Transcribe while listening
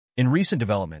In recent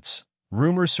developments,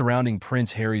 rumors surrounding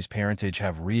Prince Harry's parentage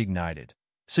have reignited,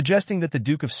 suggesting that the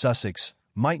Duke of Sussex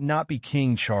might not be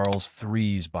King Charles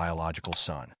III's biological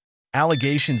son.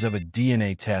 Allegations of a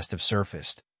DNA test have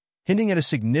surfaced, hinting at a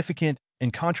significant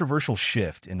and controversial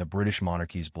shift in the British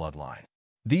monarchy's bloodline.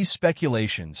 These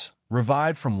speculations,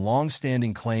 revived from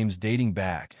long-standing claims dating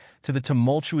back to the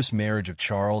tumultuous marriage of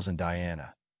Charles and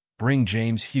Diana, bring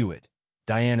James Hewitt,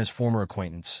 Diana's former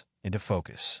acquaintance, into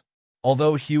focus.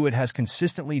 Although Hewitt has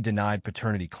consistently denied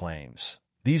paternity claims,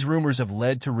 these rumors have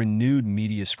led to renewed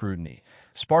media scrutiny,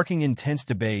 sparking intense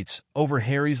debates over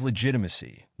Harry's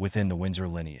legitimacy within the Windsor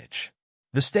lineage.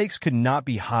 The stakes could not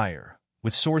be higher,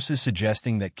 with sources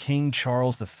suggesting that King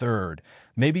Charles III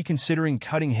may be considering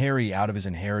cutting Harry out of his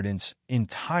inheritance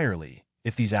entirely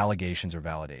if these allegations are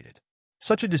validated.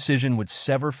 Such a decision would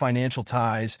sever financial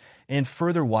ties and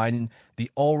further widen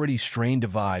the already strained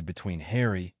divide between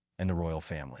Harry and the royal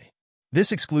family.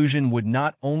 This exclusion would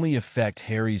not only affect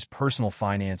Harry's personal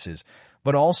finances,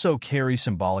 but also carry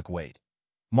symbolic weight,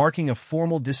 marking a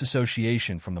formal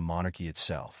disassociation from the monarchy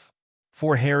itself.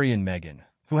 For Harry and Meghan,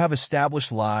 who have established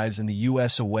lives in the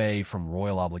U.S. away from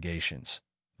royal obligations,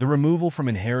 the removal from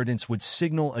inheritance would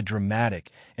signal a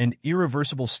dramatic and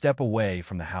irreversible step away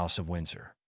from the House of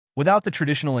Windsor. Without the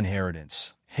traditional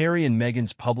inheritance, Harry and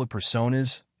Meghan's public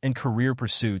personas and career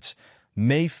pursuits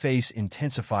may face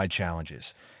intensified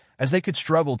challenges, as they could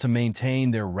struggle to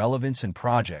maintain their relevance in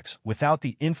projects without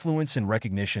the influence and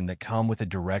recognition that come with a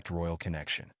direct royal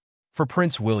connection. For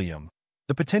Prince William,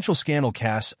 the potential scandal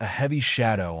casts a heavy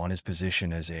shadow on his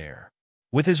position as heir.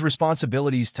 With his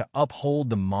responsibilities to uphold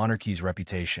the monarchy's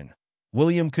reputation,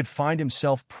 William could find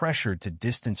himself pressured to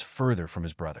distance further from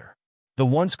his brother. The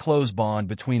once close bond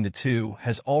between the two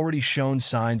has already shown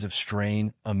signs of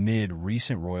strain amid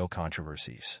recent royal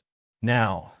controversies.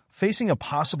 Now, facing a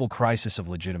possible crisis of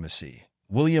legitimacy,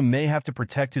 William may have to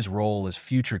protect his role as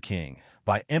future king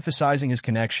by emphasizing his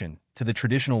connection to the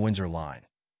traditional Windsor line,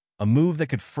 a move that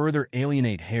could further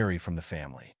alienate Harry from the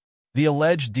family. The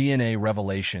alleged DNA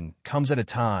revelation comes at a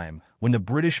time when the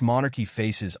British monarchy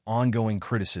faces ongoing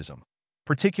criticism,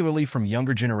 particularly from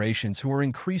younger generations who are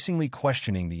increasingly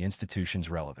questioning the institution's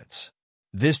relevance.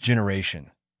 This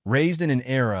generation, raised in an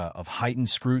era of heightened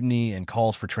scrutiny and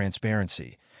calls for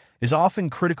transparency, is often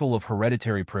critical of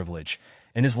hereditary privilege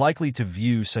and is likely to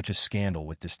view such a scandal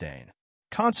with disdain.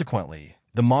 Consequently,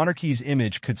 the monarchy's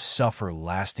image could suffer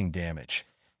lasting damage,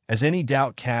 as any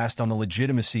doubt cast on the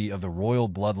legitimacy of the royal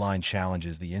bloodline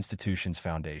challenges the institution's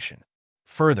foundation.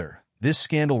 Further, this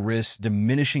scandal risks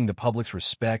diminishing the public's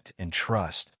respect and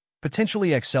trust,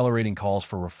 potentially accelerating calls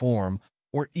for reform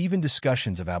or even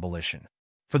discussions of abolition.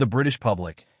 For the British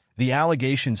public, the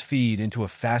allegations feed into a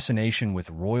fascination with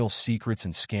royal secrets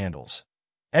and scandals,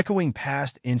 echoing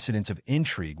past incidents of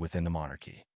intrigue within the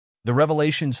monarchy. The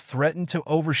revelations threaten to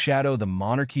overshadow the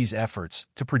monarchy's efforts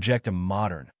to project a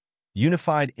modern,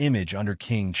 unified image under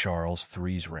King Charles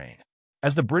III's reign.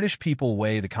 As the British people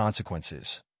weigh the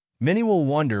consequences, many will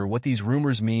wonder what these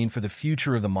rumors mean for the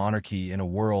future of the monarchy in a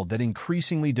world that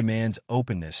increasingly demands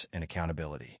openness and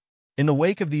accountability. In the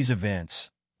wake of these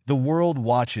events, the world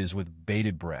watches with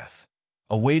bated breath,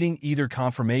 awaiting either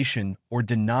confirmation or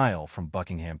denial from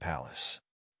Buckingham Palace.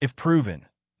 If proven,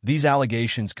 these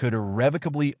allegations could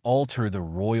irrevocably alter the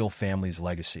royal family's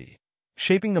legacy,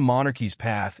 shaping the monarchy's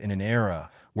path in an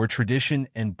era where tradition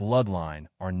and bloodline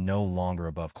are no longer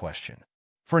above question.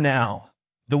 For now,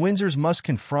 the Windsors must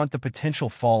confront the potential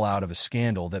fallout of a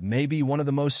scandal that may be one of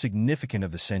the most significant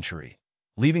of the century,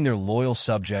 leaving their loyal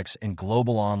subjects and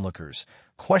global onlookers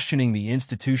questioning the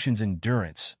institution's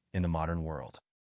endurance in the modern world.